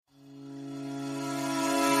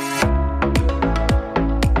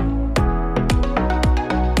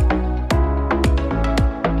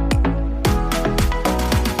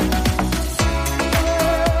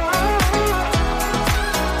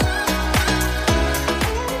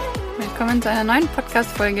willkommen zu einer neuen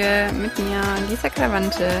Podcast-Folge mit mir, Lisa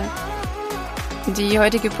Cravante. Die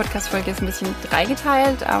heutige Podcast-Folge ist ein bisschen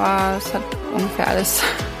dreigeteilt, aber es hat ungefähr alles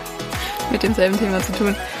mit demselben Thema zu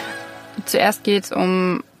tun. Zuerst geht es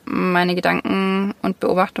um meine Gedanken und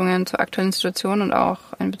Beobachtungen zur aktuellen Situation und auch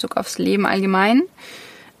in Bezug aufs Leben allgemein.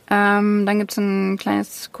 Dann gibt es ein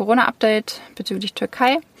kleines Corona-Update bezüglich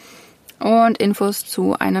Türkei und Infos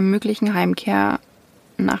zu einer möglichen Heimkehr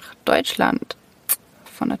nach Deutschland.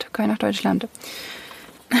 Von der Türkei nach Deutschland.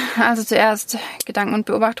 Also zuerst Gedanken und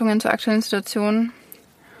Beobachtungen zur aktuellen Situation.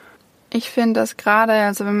 Ich finde, dass gerade,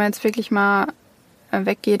 also wenn man jetzt wirklich mal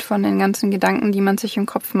weggeht von den ganzen Gedanken, die man sich im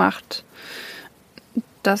Kopf macht,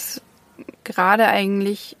 dass gerade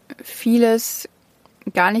eigentlich vieles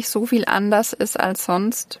gar nicht so viel anders ist als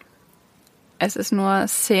sonst. Es ist nur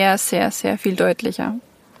sehr, sehr, sehr viel deutlicher.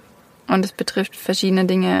 Und es betrifft verschiedene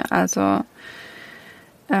Dinge. Also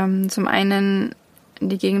zum einen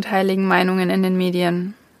die gegenteiligen Meinungen in den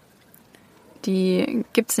Medien. Die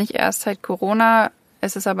gibt es nicht erst seit Corona.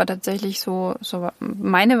 Es ist aber tatsächlich so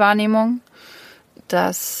meine Wahrnehmung,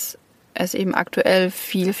 dass es eben aktuell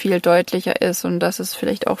viel, viel deutlicher ist und dass es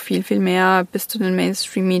vielleicht auch viel, viel mehr bis zu den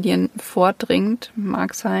Mainstream-Medien vordringt,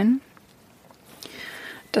 mag sein.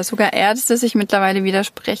 Dass sogar Ärzte sich mittlerweile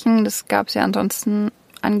widersprechen, das gab es ja ansonsten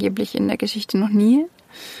angeblich in der Geschichte noch nie.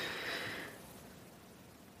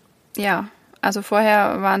 Ja, also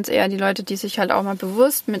vorher waren es eher die Leute, die sich halt auch mal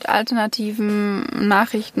bewusst mit alternativen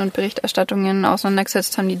Nachrichten und Berichterstattungen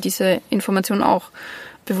auseinandergesetzt haben, die diese Informationen auch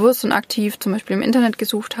bewusst und aktiv zum Beispiel im Internet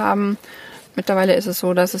gesucht haben. Mittlerweile ist es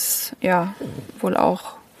so, dass es ja wohl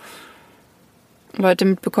auch Leute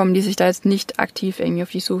mitbekommen, die sich da jetzt nicht aktiv irgendwie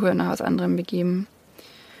auf die Suche nach was anderem begeben.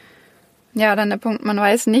 Ja, dann der Punkt, man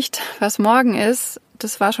weiß nicht, was morgen ist.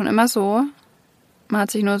 Das war schon immer so. Man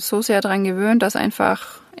hat sich nur so sehr daran gewöhnt, dass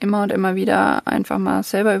einfach immer und immer wieder einfach mal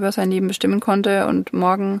selber über sein Leben bestimmen konnte und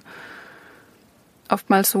morgen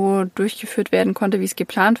oftmals so durchgeführt werden konnte, wie es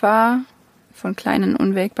geplant war. Von kleinen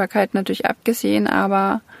Unwägbarkeiten natürlich abgesehen,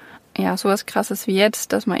 aber ja, sowas Krasses wie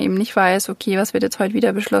jetzt, dass man eben nicht weiß, okay, was wird jetzt heute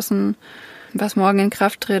wieder beschlossen, was morgen in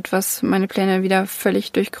Kraft tritt, was meine Pläne wieder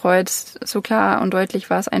völlig durchkreuzt. So klar und deutlich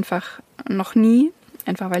war es einfach noch nie,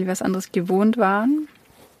 einfach weil wir was anderes gewohnt waren.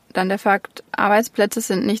 Dann der Fakt, Arbeitsplätze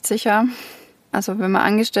sind nicht sicher. Also wenn man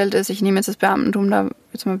angestellt ist, ich nehme jetzt das Beamtentum da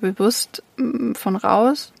jetzt mal bewusst von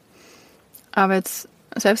raus, aber jetzt,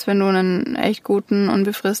 selbst wenn du einen echt guten,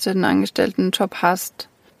 unbefristeten, angestellten Job hast,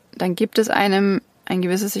 dann gibt es einem ein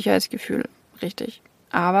gewisses Sicherheitsgefühl, richtig.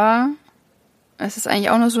 Aber es ist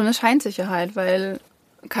eigentlich auch nur so eine Scheinsicherheit, weil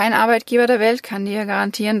kein Arbeitgeber der Welt kann dir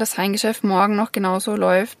garantieren, dass sein Geschäft morgen noch genauso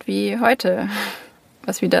läuft wie heute.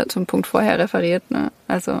 Was wieder zum Punkt vorher referiert, ne?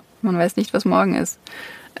 Also man weiß nicht, was morgen ist.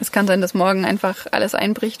 Es kann sein, dass morgen einfach alles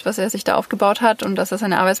einbricht, was er sich da aufgebaut hat und dass er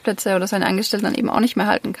seine Arbeitsplätze oder seine Angestellten dann eben auch nicht mehr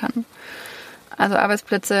halten kann. Also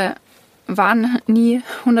Arbeitsplätze waren nie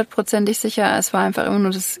 100%ig sicher. Es war einfach immer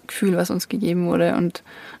nur das Gefühl, was uns gegeben wurde. Und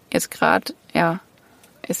jetzt gerade, ja,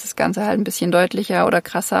 ist das Ganze halt ein bisschen deutlicher oder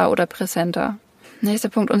krasser oder präsenter. Nächster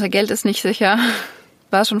Punkt, unser Geld ist nicht sicher.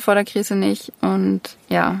 War schon vor der Krise nicht. Und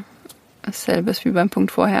ja, dasselbe wie beim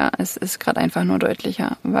Punkt vorher. Es ist gerade einfach nur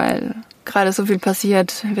deutlicher, weil gerade so viel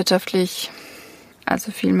passiert wirtschaftlich.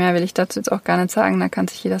 Also viel mehr will ich dazu jetzt auch gar nicht sagen. Da kann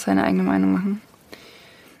sich jeder seine eigene Meinung machen.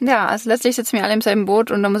 Ja, also letztlich sitzen wir alle im selben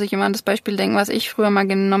Boot und da muss ich immer an das Beispiel denken, was ich früher mal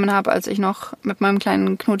genommen habe, als ich noch mit meinem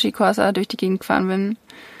kleinen Knutschi-Corsa durch die Gegend gefahren bin.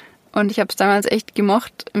 Und ich habe es damals echt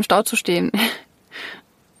gemocht, im Stau zu stehen.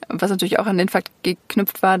 Was natürlich auch an den Fakt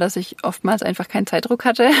geknüpft war, dass ich oftmals einfach keinen Zeitdruck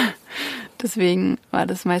hatte. Deswegen war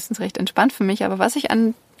das meistens recht entspannt für mich. Aber was ich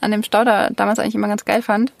an dem Stau da damals eigentlich immer ganz geil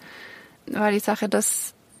fand, war die Sache,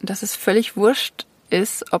 dass es völlig wurscht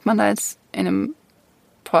ist, ob man da jetzt in einem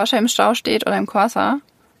Porsche im Stau steht oder im Corsa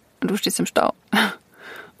und du stehst im Stau.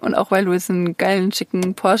 Und auch weil du jetzt einen geilen,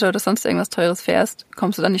 schicken Porsche oder sonst irgendwas Teures fährst,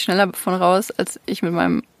 kommst du dann nicht schneller davon raus, als ich mit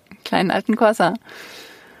meinem kleinen alten Corsa.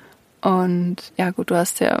 Und ja gut, du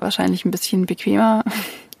hast ja wahrscheinlich ein bisschen bequemer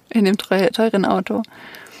in dem teuren Auto.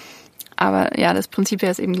 Aber ja, das Prinzip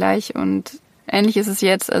ist eben gleich und ähnlich ist es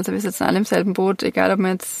jetzt. Also wir sitzen alle im selben Boot, egal ob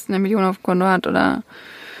man jetzt 1 Million auf dem Konto hat oder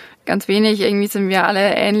ganz wenig. Irgendwie sind wir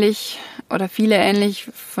alle ähnlich oder viele ähnlich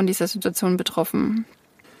von dieser Situation betroffen.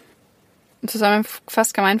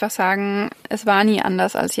 Zusammengefasst kann man einfach sagen, es war nie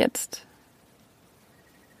anders als jetzt.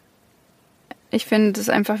 Ich finde es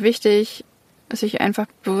einfach wichtig, sich einfach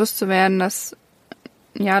bewusst zu werden, dass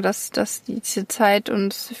diese Zeit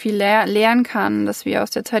uns viel lernen kann, dass wir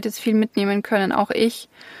aus der Zeit jetzt viel mitnehmen können, auch ich.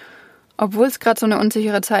 Obwohl es gerade so eine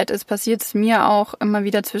unsichere Zeit ist, passiert es mir auch immer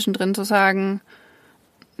wieder zwischendrin zu sagen,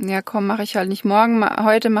 ja komm, mache ich halt nicht morgen,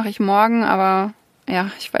 heute mache ich morgen, aber ja,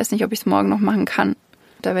 ich weiß nicht, ob ich es morgen noch machen kann.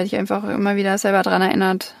 Da werde ich einfach immer wieder selber dran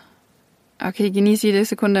erinnert. Okay, genieße jede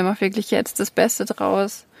Sekunde, mach wirklich jetzt das Beste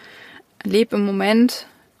draus. Leb im Moment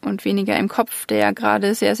und weniger im Kopf, der ja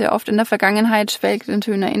gerade sehr, sehr oft in der Vergangenheit schwelgt in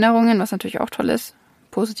schönen Erinnerungen, was natürlich auch toll ist.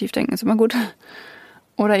 Positiv denken ist immer gut.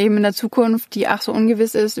 Oder eben in der Zukunft, die ach so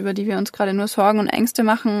ungewiss ist, über die wir uns gerade nur Sorgen und Ängste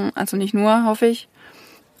machen. Also nicht nur, hoffe ich.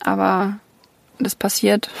 Aber das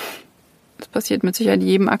passiert. Das passiert mit Sicherheit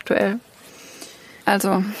jedem aktuell.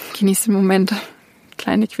 Also genießt den Moment.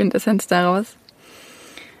 Kleine Quintessenz daraus.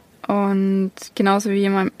 Und genauso wie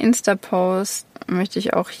in meinem Insta-Post möchte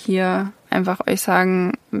ich auch hier einfach euch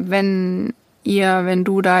sagen, wenn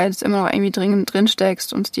du da jetzt immer noch irgendwie drin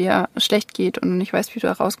steckst und es dir schlecht geht und du nicht weißt, wie du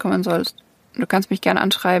da rauskommen sollst, du kannst mich gerne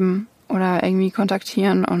anschreiben oder irgendwie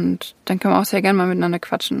kontaktieren und dann können wir auch sehr gerne mal miteinander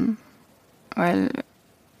quatschen. Weil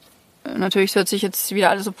natürlich hört sich jetzt wieder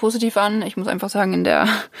alles so positiv an. Ich muss einfach sagen, in der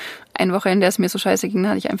einen Woche, in der es mir so scheiße ging,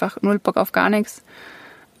 hatte ich einfach null Bock auf gar nichts.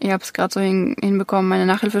 Ich habe es gerade so hinbekommen, meine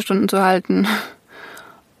Nachhilfestunden zu halten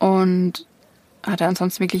und hatte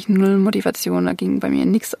ansonsten wirklich null Motivation. Da ging bei mir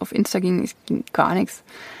nichts, auf Insta ging gar nichts.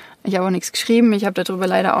 Ich habe auch nichts geschrieben. Ich habe darüber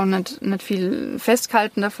leider auch nicht viel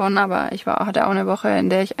festgehalten davon, aber hatte auch eine Woche, in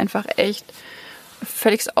der ich einfach echt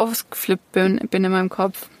völlig ausgeflippt bin in meinem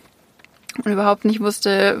Kopf und überhaupt nicht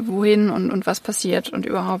wusste, wohin und was passiert und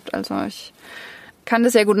überhaupt. Also ich kann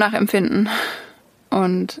das sehr gut nachempfinden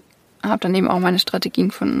und habe dann eben auch meine Strategien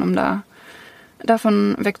gefunden, um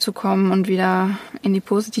davon wegzukommen und wieder in die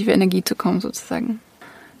positive Energie zu kommen sozusagen.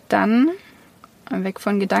 Dann weg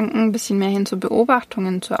von Gedanken, ein bisschen mehr hin zu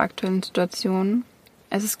Beobachtungen zur aktuellen Situation.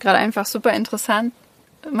 Es ist gerade einfach super interessant,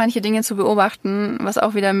 manche Dinge zu beobachten, was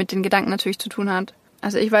auch wieder mit den Gedanken natürlich zu tun hat.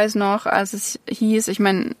 Also ich weiß noch, als es hieß, ich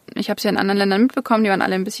habe es ja in anderen Ländern mitbekommen, die waren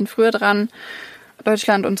alle ein bisschen früher dran,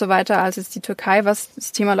 Deutschland und so weiter, als jetzt die Türkei, was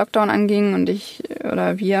das Thema Lockdown anging und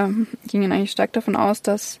wir gingen eigentlich stark davon aus,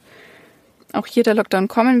 dass auch hier der Lockdown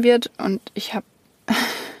kommen wird und ich habe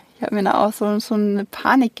mir da auch so eine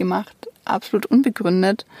Panik gemacht, absolut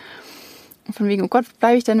unbegründet. Von wegen, oh Gott, wo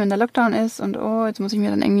bleibe ich denn, wenn der Lockdown ist und oh, jetzt muss ich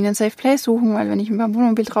mir dann irgendwie einen Safe Place suchen, weil wenn ich mit meinem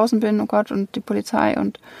Wohnmobil draußen bin, oh Gott, und die Polizei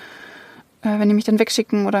und wenn die mich dann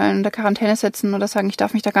wegschicken oder in der Quarantäne setzen oder sagen, ich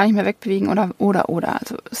darf mich da gar nicht mehr wegbewegen oder.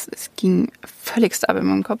 Also es ging völligst ab in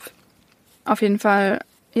meinem Kopf. Auf jeden Fall,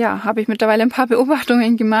 ja, habe ich mittlerweile ein paar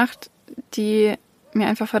Beobachtungen gemacht, die mir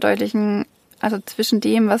einfach verdeutlichen, also zwischen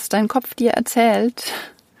dem, was dein Kopf dir erzählt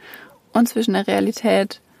und zwischen der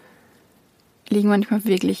Realität liegen manchmal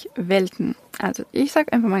wirklich Welten. Also ich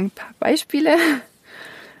sage einfach mal ein paar Beispiele.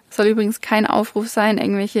 Soll übrigens kein Aufruf sein,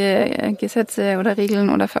 irgendwelche Gesetze oder Regeln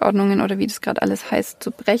oder Verordnungen oder wie das gerade alles heißt,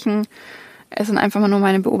 zu brechen. Es sind einfach mal nur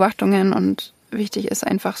meine Beobachtungen und wichtig ist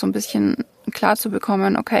einfach so ein bisschen klar zu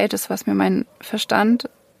bekommen, okay, das, was mir mein Verstand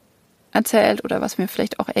erzählt oder was mir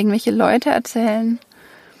vielleicht auch irgendwelche Leute erzählen,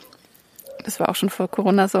 das war auch schon vor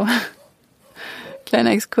Corona so.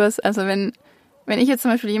 Kleiner Exkurs. Also wenn ich jetzt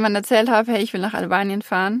zum Beispiel jemandem erzählt habe, hey, ich will nach Albanien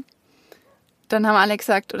fahren, dann haben alle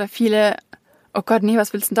gesagt oder viele, oh Gott, nee,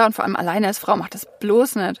 was willst du denn da? Und vor allem alleine als Frau, mach das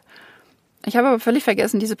bloß nicht. Ich habe aber völlig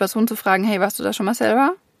vergessen, diese Person zu fragen, hey, warst du da schon mal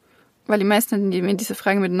selber? Weil die meisten haben mir diese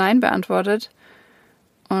Frage mit Nein beantwortet.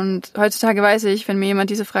 Und heutzutage weiß ich, wenn mir jemand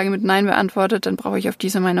diese Frage mit Nein beantwortet, dann brauche ich auf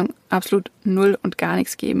diese Meinung absolut null und gar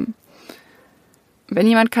nichts geben. Wenn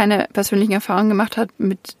jemand keine persönlichen Erfahrungen gemacht hat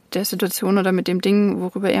mit der Situation oder mit dem Ding,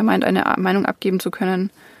 worüber er meint, eine Meinung abgeben zu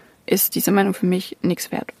können, ist diese Meinung für mich nichts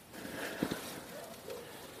wert.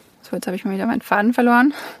 So, jetzt habe ich mal wieder meinen Faden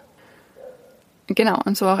verloren. Genau,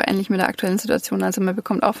 und so auch ähnlich mit der aktuellen Situation. Also man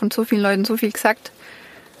bekommt auch von so vielen Leuten so viel gesagt,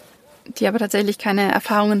 die aber tatsächlich keine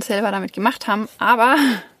Erfahrungen selber damit gemacht haben. Aber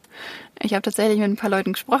ich habe tatsächlich mit ein paar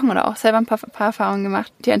Leuten gesprochen oder auch selber ein paar Erfahrungen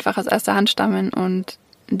gemacht, die einfach aus erster Hand stammen und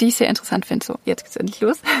die ich sehr interessant finde. So, jetzt geht's endlich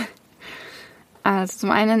los. Also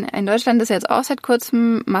zum einen, in Deutschland ist jetzt auch seit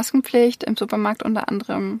kurzem Maskenpflicht im Supermarkt unter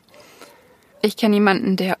anderem. Ich kenne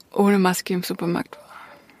jemanden, der ohne Maske im Supermarkt war.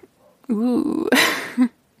 Und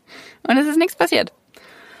es ist nichts passiert.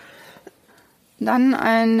 Dann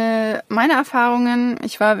meine Erfahrungen.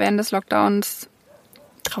 Ich war während des Lockdowns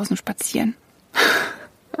draußen spazieren.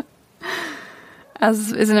 Also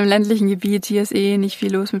es ist in einem ländlichen Gebiet, hier ist eh nicht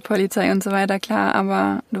viel los mit Polizei und so weiter, klar,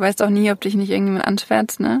 aber du weißt auch nie, ob dich nicht irgendjemand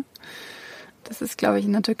anschwärzt, ne? Das ist, glaube ich,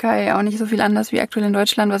 in der Türkei auch nicht so viel anders wie aktuell in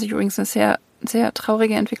Deutschland, was ich übrigens eine sehr, sehr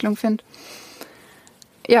traurige Entwicklung finde.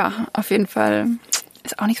 Ja, auf jeden Fall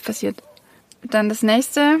ist auch nichts passiert. Dann das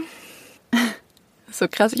nächste. So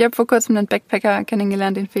krass, ich habe vor kurzem einen Backpacker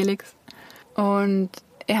kennengelernt, den Felix. Und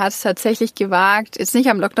er hat es tatsächlich gewagt, jetzt nicht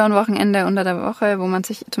am Lockdown-Wochenende unter der Woche, wo man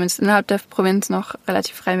sich zumindest innerhalb der Provinz noch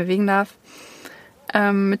relativ frei bewegen darf,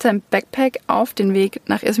 mit seinem Backpack auf den Weg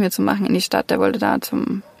nach Izmir zu machen in die Stadt. Der wollte da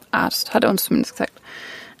zum Arzt, hat er uns zumindest gesagt.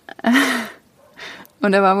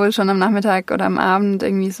 Und er war wohl schon am Nachmittag oder am Abend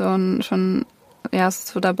irgendwie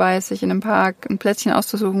so dabei, sich in einem Park ein Plätzchen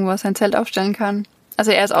auszusuchen, wo er sein Zelt aufstellen kann.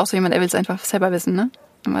 Also er ist auch so jemand, er will es einfach selber wissen, ne?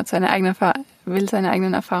 Er hat will seine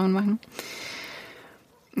eigenen Erfahrungen machen.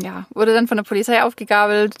 Ja, wurde dann von der Polizei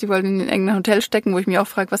aufgegabelt. Die wollten ihn in irgendein Hotel stecken, wo ich mich auch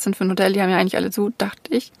frage, was denn für ein Hotel? Die haben ja eigentlich alle zu,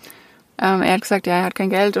 dachte ich. Er hat gesagt, ja, er hat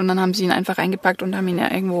kein Geld und dann haben sie ihn einfach eingepackt und haben ihn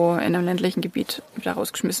ja irgendwo in einem ländlichen Gebiet wieder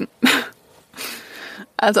rausgeschmissen.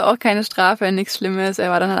 Also auch keine Strafe, nichts Schlimmes.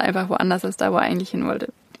 Er war dann halt einfach woanders als da, wo er eigentlich hin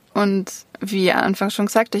wollte. Und wie am Anfang schon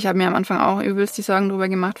gesagt, ich habe mir am Anfang auch übelst die Sorgen darüber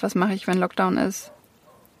gemacht, was mache ich, wenn Lockdown ist.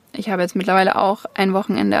 Ich habe jetzt mittlerweile auch ein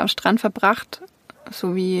Wochenende am Strand verbracht,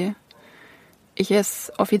 so wie ich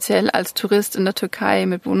es offiziell als Tourist in der Türkei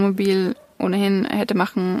mit Wohnmobil ohnehin hätte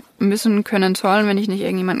machen müssen, können, sollen, wenn ich nicht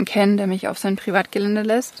irgendjemanden kenne, der mich auf sein Privatgelände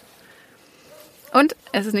lässt. Und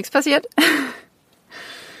es ist nichts passiert.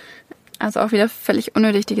 Also auch wieder völlig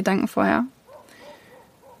unnötig, die Gedanken vorher.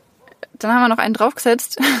 Dann haben wir noch einen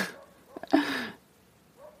draufgesetzt.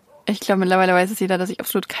 Ich glaube, mittlerweile weiß es jeder, dass ich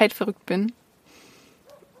absolut kite-verrückt bin.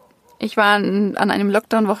 Ich war an einem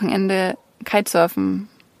Lockdown-Wochenende Kitesurfen.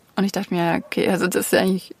 Und ich dachte mir, okay, also das ist ja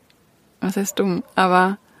eigentlich, was heißt dumm,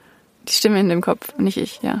 aber die Stimme in dem Kopf, nicht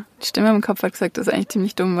ich, ja. Die Stimme im Kopf hat gesagt, das ist eigentlich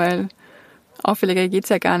ziemlich dumm, weil auffälliger geht's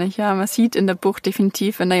ja gar nicht, ja. Man sieht in der Bucht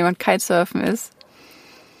definitiv, wenn da jemand Kitesurfen ist.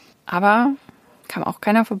 Aber kam auch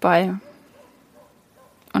keiner vorbei.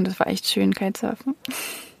 Und es war echt schön, Kitesurfen.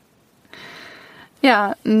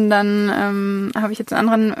 Ja, dann habe ich jetzt einen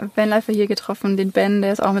anderen Vanlifer hier getroffen, den Ben,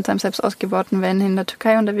 der ist auch mit seinem selbst ausgebauten Van in der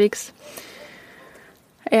Türkei unterwegs.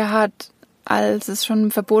 Er hat, als es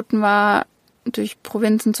schon verboten war, durch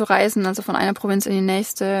Provinzen zu reisen, also von einer Provinz in die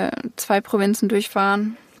nächste, 2 Provinzen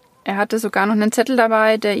durchfahren. Er hatte sogar noch einen Zettel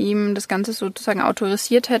dabei, der ihm das Ganze sozusagen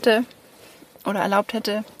autorisiert hätte oder erlaubt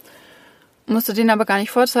hätte. Musste den aber gar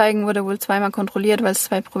nicht vorzeigen, wurde wohl zweimal kontrolliert, weil es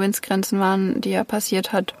 2 Provinzgrenzen waren, die er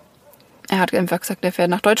passiert hat. Er hat einfach gesagt, er fährt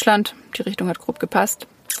nach Deutschland. Die Richtung hat grob gepasst.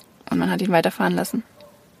 Und man hat ihn weiterfahren lassen.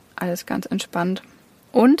 Alles ganz entspannt.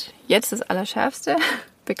 Und jetzt das Allerschärfste.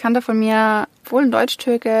 Bekannter von mir, wohl ein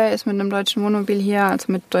Deutsch-Türke, ist mit einem deutschen Wohnmobil hier,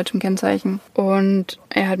 also mit deutschem Kennzeichen. Und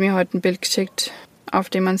er hat mir heute ein Bild geschickt, auf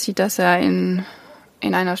dem man sieht, dass er in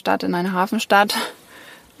einer Stadt, in einer Hafenstadt,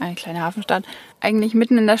 eine kleine Hafenstadt, eigentlich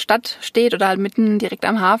mitten in der Stadt steht oder halt mitten direkt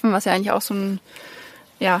am Hafen, was ja eigentlich auch so ein,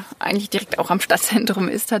 ja, eigentlich direkt auch am Stadtzentrum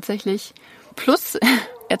ist tatsächlich. Plus,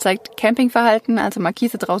 er zeigt Campingverhalten, also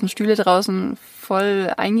Markise draußen, Stühle draußen,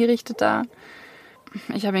 voll eingerichtet da.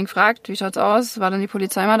 Ich habe ihn gefragt, wie schaut's aus? War dann die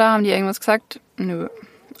Polizei mal da? Haben die irgendwas gesagt? Nö.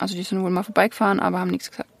 Also die sind wohl mal vorbeigefahren, aber haben nichts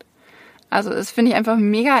gesagt. Also das finde ich einfach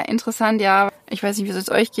mega interessant, ja. Ich weiß nicht, wie es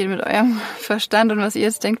euch geht mit eurem Verstand und was ihr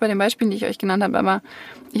jetzt denkt bei den Beispielen, die ich euch genannt habe, aber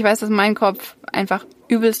ich weiß, dass mein Kopf einfach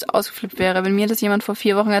übelst ausgeflippt wäre. Wenn mir das jemand vor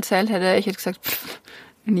 4 Wochen erzählt hätte, ich hätte gesagt,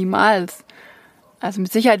 niemals. Also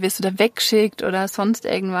mit Sicherheit wirst du da weggeschickt oder sonst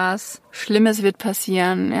irgendwas. Schlimmes wird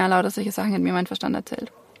passieren. Ja, lauter solche Sachen hat mir mein Verstand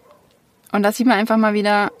erzählt. Und da sieht man einfach mal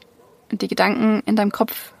wieder, die Gedanken in deinem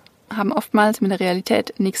Kopf haben oftmals mit der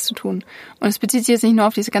Realität nichts zu tun. Und es bezieht sich jetzt nicht nur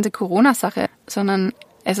auf diese ganze Corona-Sache, sondern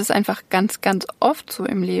es ist einfach ganz, ganz oft so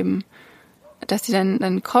im Leben, dass dir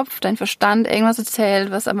dein Kopf, dein Verstand irgendwas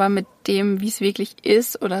erzählt, was aber mit dem, wie es wirklich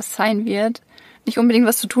ist oder sein wird, nicht unbedingt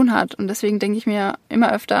was zu tun hat. Und deswegen denke ich mir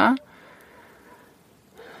immer öfter,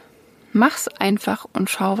 mach's einfach und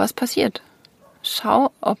schau, was passiert.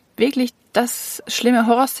 Schau, ob wirklich das schlimme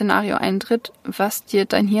Horrorszenario eintritt, was dir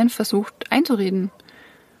dein Hirn versucht einzureden.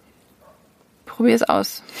 Probier es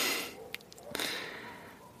aus.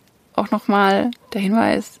 Auch nochmal der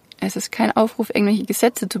Hinweis, es ist kein Aufruf, irgendwelche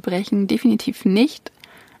Gesetze zu brechen, definitiv nicht.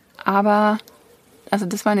 Aber, also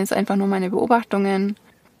das waren jetzt einfach nur meine Beobachtungen.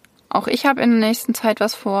 Auch ich habe in der nächsten Zeit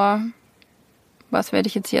was vor. Was werde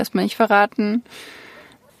ich jetzt hier erstmal nicht verraten.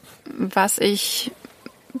 Was ich,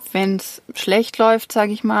 wenn es schlecht läuft,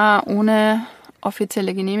 sage ich mal, ohne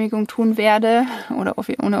offizielle Genehmigung tun werde oder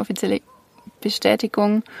ohne offizielle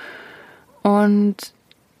Bestätigung. Und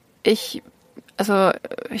ich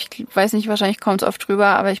weiß nicht, wahrscheinlich kommt es oft drüber,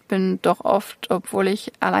 aber ich bin doch oft, obwohl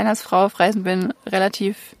ich allein als Frau auf Reisen bin,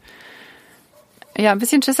 relativ, ja, ein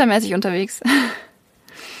bisschen schissermäßig unterwegs.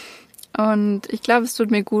 Und ich glaube, es tut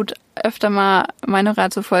mir gut, öfter mal meinem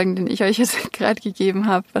Rat zu folgen, den ich euch jetzt gerade gegeben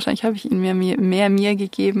habe. Wahrscheinlich habe ich ihn mehr mir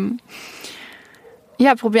gegeben.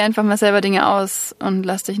 Ja, probier einfach mal selber Dinge aus und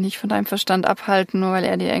lass dich nicht von deinem Verstand abhalten, nur weil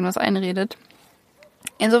er dir irgendwas einredet.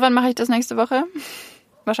 Insofern mache ich das nächste Woche.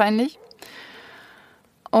 Wahrscheinlich.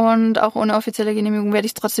 Und auch ohne offizielle Genehmigung werde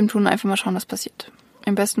ich es trotzdem tun, einfach mal schauen, was passiert.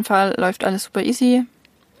 Im besten Fall läuft alles super easy.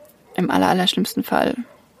 Im allerschlimmsten Fall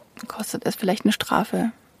kostet es vielleicht eine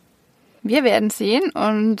Strafe. Wir werden sehen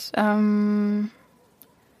und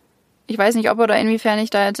ich weiß nicht, ob oder inwiefern ich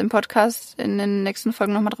da jetzt im Podcast in den nächsten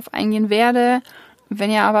Folgen nochmal drauf eingehen werde.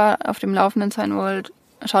 Wenn ihr aber auf dem Laufenden sein wollt,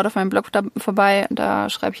 schaut auf meinem Blog da vorbei. Da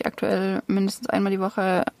schreibe ich aktuell mindestens einmal die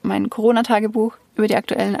Woche mein Corona-Tagebuch über die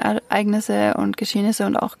aktuellen Ereignisse und Geschehnisse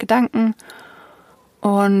und auch Gedanken.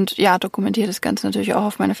 Und ja, dokumentiere das Ganze natürlich auch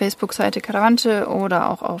auf meiner Facebook-Seite Caravante oder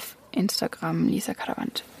auch auf Instagram Lisa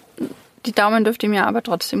Caravante. Die Daumen dürft ihr mir aber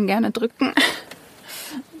trotzdem gerne drücken,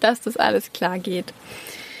 dass das alles klar geht.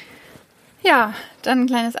 Ja, dann ein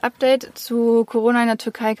kleines Update zu Corona in der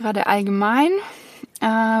Türkei gerade allgemein.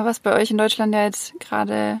 Was bei euch in Deutschland ja jetzt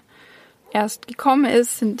gerade erst gekommen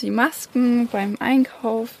ist, sind die Masken beim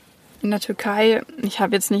Einkauf in der Türkei. Ich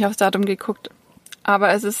habe jetzt nicht aufs Datum geguckt, aber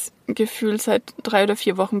es ist gefühlt seit 3 oder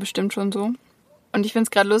 4 Wochen bestimmt schon so. Und ich finde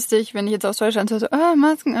es gerade lustig, wenn ich jetzt aus Deutschland so,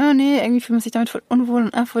 Masken, nee, irgendwie fühlt man sich damit voll unwohl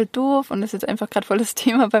und voll doof. Und das ist jetzt einfach gerade voll das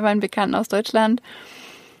Thema bei meinen Bekannten aus Deutschland.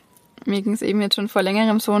 Mir ging es eben jetzt schon vor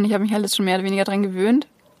längerem so und ich habe mich halt jetzt schon mehr oder weniger dran gewöhnt.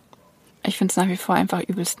 Ich finde es nach wie vor einfach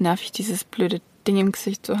übelst nervig, dieses blöde Ding im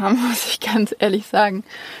Gesicht zu haben, muss ich ganz ehrlich sagen.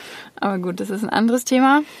 Aber gut, das ist ein anderes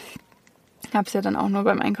Thema. Ich habe es ja dann auch nur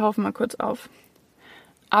beim Einkaufen mal kurz auf.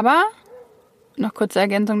 Aber noch kurze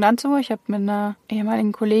Ergänzung dazu. Ich habe mit einer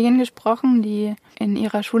ehemaligen Kollegin gesprochen, die in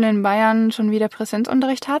ihrer Schule in Bayern schon wieder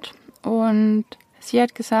Präsenzunterricht hat. Und sie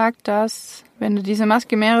hat gesagt, dass wenn du diese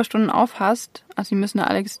Maske mehrere Stunden auf hast, also die müssen ja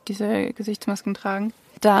alle diese Gesichtsmasken tragen,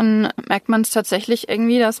 dann merkt man es tatsächlich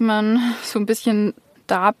irgendwie, dass man so ein bisschen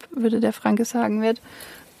Darb, würde der Franke sagen, wird.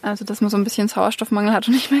 Also dass man so ein bisschen Sauerstoffmangel hat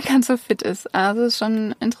und nicht mehr ganz so fit ist. Also ist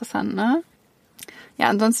schon interessant, ne? Ja,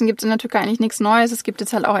 ansonsten gibt es in der Türkei eigentlich nichts Neues. Es gibt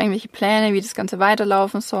jetzt halt auch irgendwelche Pläne, wie das Ganze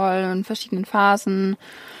weiterlaufen soll in verschiedenen Phasen.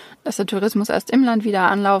 Dass der Tourismus erst im Land wieder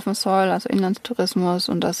anlaufen soll, also Inlandstourismus,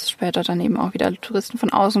 und dass später dann eben auch wieder Touristen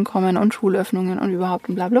von außen kommen und Schulöffnungen und überhaupt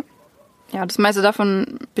und blablabla. Ja, das meiste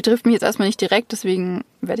davon betrifft mich jetzt erstmal nicht direkt, deswegen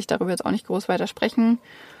werde ich darüber jetzt auch nicht groß weiter sprechen.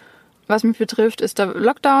 Was mich betrifft, ist der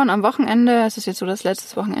Lockdown am Wochenende. Es ist jetzt so, dass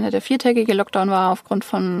letztes Wochenende der 4-tägige Lockdown war aufgrund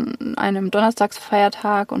von einem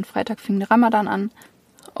Donnerstagsfeiertag und Freitag fing der Ramadan an.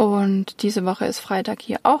 Und diese Woche ist Freitag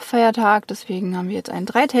hier auch Feiertag, deswegen haben wir jetzt einen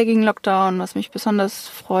 3-tägigen Lockdown, was mich besonders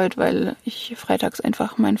freut, weil ich freitags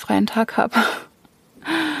einfach meinen freien Tag habe.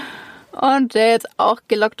 Und der jetzt auch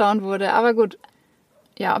gelockdownt wurde. Aber gut,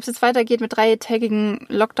 ja, ob es jetzt weitergeht mit 3-tägigen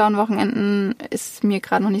Lockdown-Wochenenden, ist mir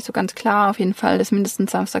gerade noch nicht so ganz klar. Auf jeden Fall ist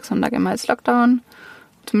mindestens Samstag, Sonntag immer als Lockdown.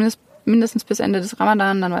 Zumindest mindestens bis Ende des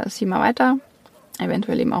Ramadan, dann war es immer weiter.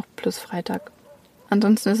 Eventuell eben auch plus Freitag.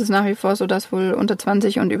 Ansonsten ist es nach wie vor so, dass wohl unter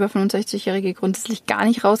 20 und über 65-Jährige grundsätzlich gar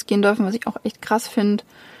nicht rausgehen dürfen, was ich auch echt krass finde.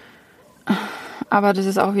 Aber das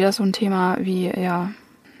ist auch wieder so ein Thema wie, ja,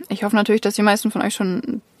 ich hoffe natürlich, dass die meisten von euch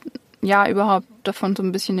schon, ja, überhaupt davon so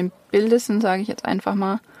ein bisschen im Bilde sind, sage ich jetzt einfach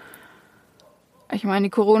mal. Ich meine,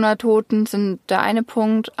 die Corona-Toten sind der eine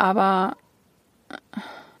Punkt, aber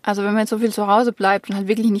also wenn man jetzt so viel zu Hause bleibt und halt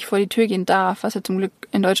wirklich nicht vor die Tür gehen darf, was ja zum Glück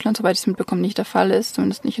in Deutschland, soweit ich es mitbekomme, nicht der Fall ist,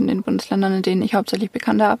 zumindest nicht in den Bundesländern, in denen ich hauptsächlich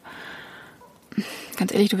Bekannte habe.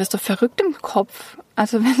 Ganz ehrlich, du wirst doch verrückt im Kopf.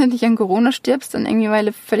 Also wenn du nicht an Corona stirbst, dann irgendwie, weil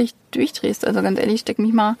du völlig durchdrehst. Also ganz ehrlich, steck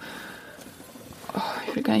mich mal,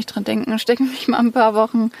 ich will gar nicht dran denken, steck mich mal ein paar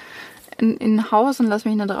Wochen in ein Haus und lass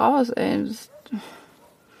mich nicht raus, ey.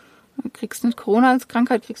 Du kriegst nicht Corona als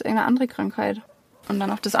Krankheit, kriegst irgendeine andere Krankheit. Und dann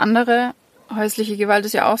auch das andere. Häusliche Gewalt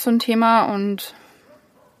ist ja auch so ein Thema und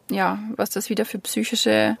ja, was das wieder für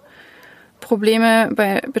psychische Probleme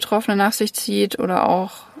bei Betroffenen nach sich zieht oder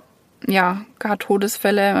auch, ja, gar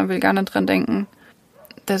Todesfälle, man will gar nicht dran denken.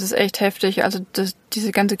 Das ist echt heftig. Also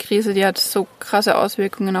diese ganze Krise, die hat so krasse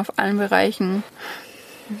Auswirkungen auf allen Bereichen.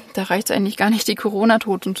 Da reicht es eigentlich gar nicht, die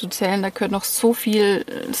Corona-Toten zu zählen. Da gehört noch so viel,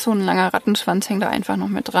 so ein langer Rattenschwanz hängt da einfach noch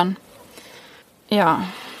mit dran. Ja.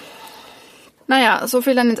 Naja, so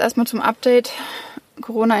viel dann jetzt erstmal zum Update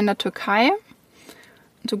Corona in der Türkei.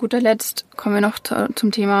 Und zu guter Letzt kommen wir noch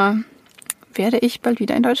zum Thema, werde ich bald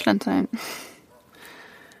wieder in Deutschland sein?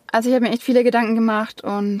 Also ich habe mir echt viele Gedanken gemacht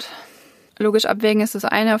und logisch abwägen ist das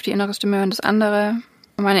eine, auf die innere Stimme hören das andere.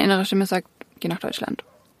 Und meine innere Stimme sagt, geh nach Deutschland.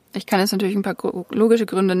 Ich kann jetzt natürlich ein paar logische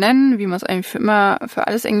Gründe nennen, wie man es eigentlich für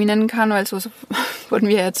alles irgendwie nennen kann, weil so wurden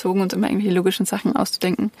wir erzogen, uns immer irgendwelche logischen Sachen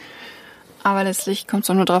auszudenken. Aber letztlich kommt es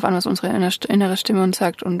doch nur darauf an, was unsere innere Stimme uns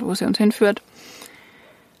sagt und wo sie uns hinführt.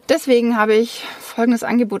 Deswegen habe ich folgendes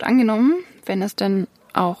Angebot angenommen, wenn es denn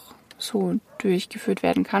auch so durchgeführt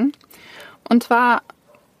werden kann. Und zwar,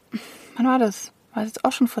 wann war das? War es jetzt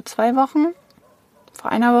auch schon vor 2 Wochen?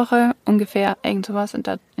 Vor einer Woche ungefähr, irgend sowas in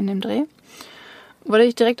dem Dreh. wurde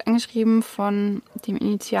ich direkt angeschrieben von dem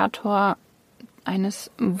Initiator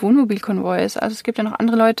eines Wohnmobilkonvois. Also es gibt ja noch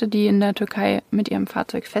andere Leute, die in der Türkei mit ihrem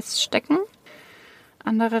Fahrzeug feststecken.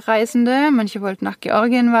 Andere Reisende, manche wollten nach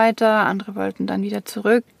Georgien weiter, andere wollten dann wieder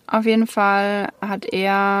zurück. Auf jeden Fall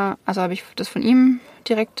habe ich das von ihm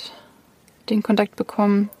direkt den Kontakt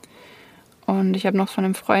bekommen. Und ich habe noch von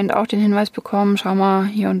einem Freund auch den Hinweis bekommen, schau mal,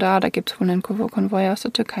 hier und da gibt es wohl einen Konvoi aus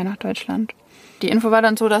der Türkei nach Deutschland. Die Info war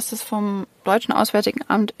dann so, dass das vom Deutschen Auswärtigen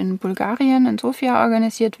Amt in Bulgarien, in Sofia,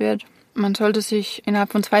 organisiert wird. Man sollte sich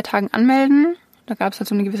innerhalb von 2 Tagen anmelden. Da gab es halt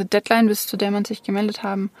so eine gewisse Deadline, bis zu der man sich gemeldet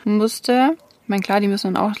haben musste. Ich meine, klar, die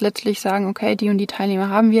müssen dann auch letztlich sagen, okay, die und die Teilnehmer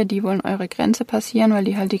haben wir, die wollen eure Grenze passieren, weil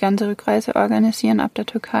die halt die ganze Rückreise organisieren ab der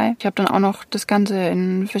Türkei. Ich habe dann auch noch das Ganze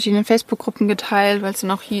in verschiedenen Facebook-Gruppen geteilt, weil es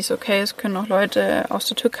dann auch hieß, okay, es können auch Leute aus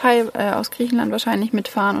der Türkei, aus Griechenland wahrscheinlich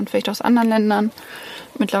mitfahren und vielleicht aus anderen Ländern.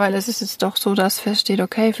 Mittlerweile ist es jetzt doch so, dass feststeht,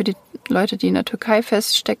 okay, für die Leute, die in der Türkei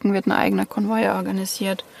feststecken, wird ein eigener Konvoi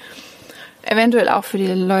organisiert. Eventuell auch für die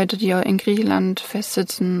Leute, die in Griechenland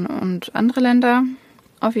festsitzen und andere Länder.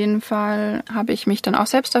 Auf jeden Fall habe ich mich dann auch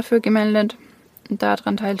selbst dafür gemeldet,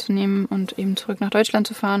 daran teilzunehmen und eben zurück nach Deutschland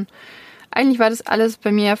zu fahren. Eigentlich war das alles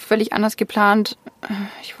bei mir völlig anders geplant.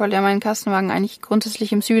 Ich wollte ja meinen Kastenwagen eigentlich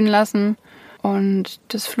grundsätzlich im Süden lassen und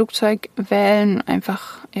das Flugzeug wählen,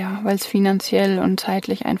 einfach, ja, weil es finanziell und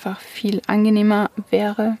zeitlich einfach viel angenehmer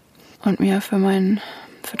wäre und mir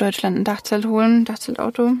für Deutschland ein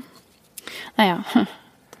Dachzeltauto. Naja,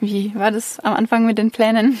 wie war das am Anfang mit den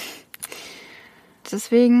Plänen?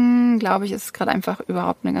 Deswegen glaube ich, ist es gerade einfach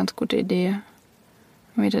überhaupt eine ganz gute Idee,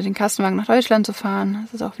 wieder den Kastenwagen nach Deutschland zu fahren.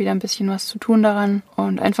 Es ist auch wieder ein bisschen was zu tun daran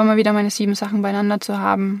und einfach mal wieder meine 7 Sachen beieinander zu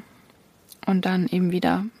haben und dann eben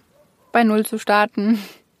wieder bei Null zu starten,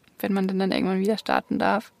 wenn man denn dann irgendwann wieder starten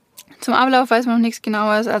darf. Zum Ablauf weiß man noch nichts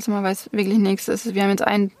Genaues, also man weiß wirklich nichts. Wir haben jetzt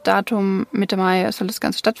ein Datum, Mitte Mai soll das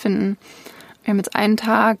Ganze stattfinden. Wir haben jetzt einen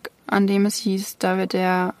Tag, an dem es hieß, da wird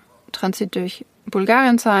der Transit durch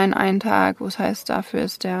Bulgarien sein, einen Tag, wo es heißt, dafür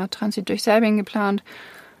ist der Transit durch Serbien geplant.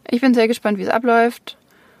 Ich bin sehr gespannt, wie es abläuft.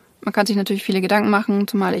 Man kann sich natürlich viele Gedanken machen,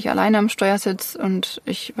 zumal ich alleine am Steuer sitze und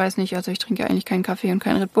ich weiß nicht, also ich trinke eigentlich keinen Kaffee und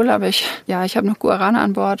keinen Red Bull, aber ich habe noch Guarana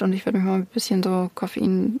an Bord und ich werde mich mal ein bisschen so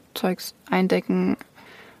Koffeinzeugs eindecken.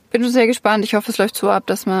 Bin schon sehr gespannt. Ich hoffe, es läuft so ab,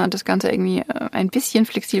 dass man das Ganze irgendwie ein bisschen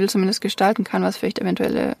flexibel zumindest gestalten kann, was vielleicht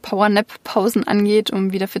eventuelle Power-Nap-Pausen angeht,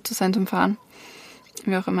 um wieder fit zu sein zum Fahren.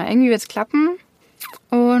 Wie auch immer. Irgendwie wird es klappen.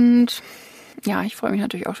 Und ja, ich freue mich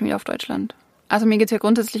natürlich auch schon wieder auf Deutschland. Also mir geht's ja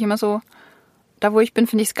grundsätzlich immer so, da wo ich bin,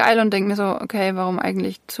 finde ich es geil und denke mir so, okay, warum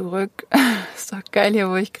eigentlich zurück? Ist doch geil hier,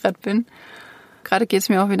 wo ich gerade bin. Gerade geht's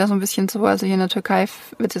mir auch wieder so ein bisschen so, also hier in der Türkei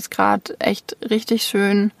wird es jetzt gerade echt richtig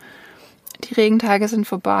schön. Die Regentage sind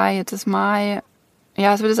vorbei, jetzt ist Mai.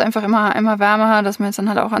 Ja, es wird jetzt einfach immer wärmer, dass man jetzt dann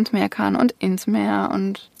halt auch ans Meer kann und ins Meer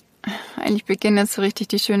und eigentlich beginnt jetzt so richtig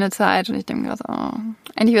die schöne Zeit und ich denke mir gerade,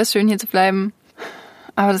 eigentlich wäre es schön hier zu bleiben.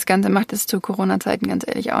 Aber das Ganze macht jetzt zu Corona-Zeiten ganz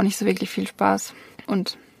ehrlich auch nicht so wirklich viel Spaß.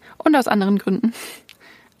 Und aus anderen Gründen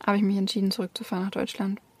habe ich mich entschieden, zurückzufahren nach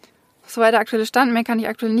Deutschland. Soweit der aktuelle Stand. Mehr kann ich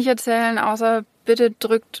aktuell nicht erzählen, außer bitte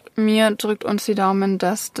drückt uns die Daumen,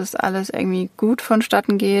 dass das alles irgendwie gut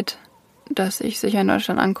vonstatten geht, dass ich sicher in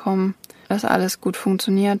Deutschland ankomme, dass alles gut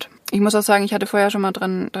funktioniert. Ich muss auch sagen, ich hatte vorher schon mal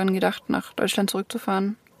dran gedacht, nach Deutschland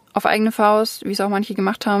zurückzufahren. Auf eigene Faust, wie es auch manche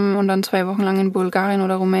gemacht haben und dann 2 Wochen lang in Bulgarien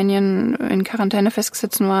oder Rumänien in Quarantäne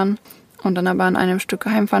festgesetzt waren und dann aber an einem Stück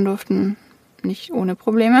heimfahren durften. Nicht ohne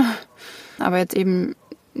Probleme. Aber jetzt eben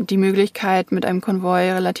die Möglichkeit, mit einem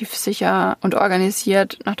Konvoi relativ sicher und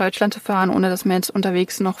organisiert nach Deutschland zu fahren, ohne dass man jetzt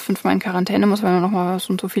unterwegs noch 5-mal in Quarantäne muss, weil man nochmal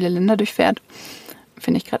so viele Länder durchfährt,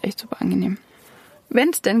 finde ich gerade echt super angenehm. Wenn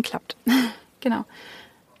es denn klappt. Genau.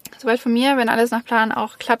 Soweit von mir, wenn alles nach Plan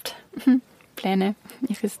auch klappt. Pläne,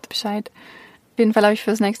 ihr wisst Bescheid. Auf jeden Fall habe ich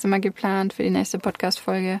fürs nächste Mal geplant, für die nächste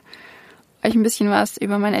Podcast-Folge, euch ein bisschen was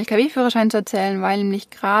über meinen LKW-Führerschein zu erzählen, weil nämlich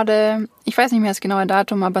gerade, ich weiß nicht mehr das genaue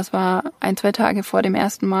Datum, aber es war 1-2 Tage vor dem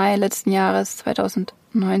 1. Mai letzten Jahres,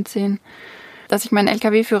 2019, dass ich meinen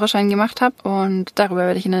LKW-Führerschein gemacht habe und darüber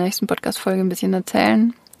werde ich in der nächsten Podcast-Folge ein bisschen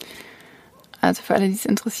erzählen. Also für alle, die es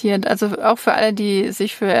interessiert, also auch für alle, die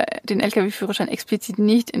sich für den LKW-Führerschein explizit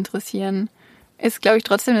nicht interessieren, ist, glaube ich,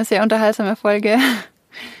 trotzdem eine sehr unterhaltsame Folge,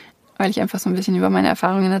 weil ich einfach so ein bisschen über meine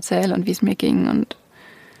Erfahrungen erzähle und wie es mir ging und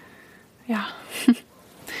ja.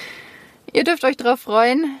 Ihr dürft euch drauf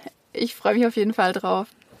freuen. Ich freue mich auf jeden Fall drauf.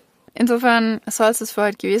 Insofern soll es für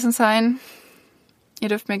heute gewesen sein. Ihr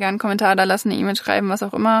dürft mir gerne einen Kommentar da lassen, eine E-Mail schreiben, was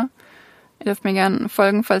auch immer. Ihr dürft mir gerne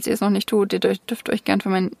folgen, falls ihr es noch nicht tut. Ihr dürft euch gerne für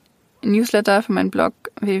meinen Newsletter, für meinen Blog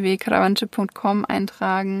www.karawanche.com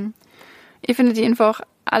eintragen. Ihr findet die Infos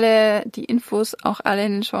auch alle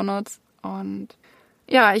in den Shownotes. Und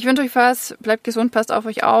Ja, ich wünsche euch was. Bleibt gesund, passt auf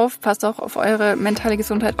euch auf, passt auch auf eure mentale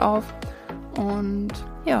Gesundheit auf. Und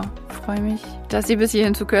ja, freue mich, dass ihr bis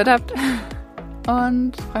hierhin zugehört habt.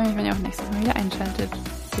 Und freue mich, wenn ihr auch nächstes Mal wieder einschaltet.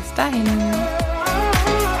 Bis dahin.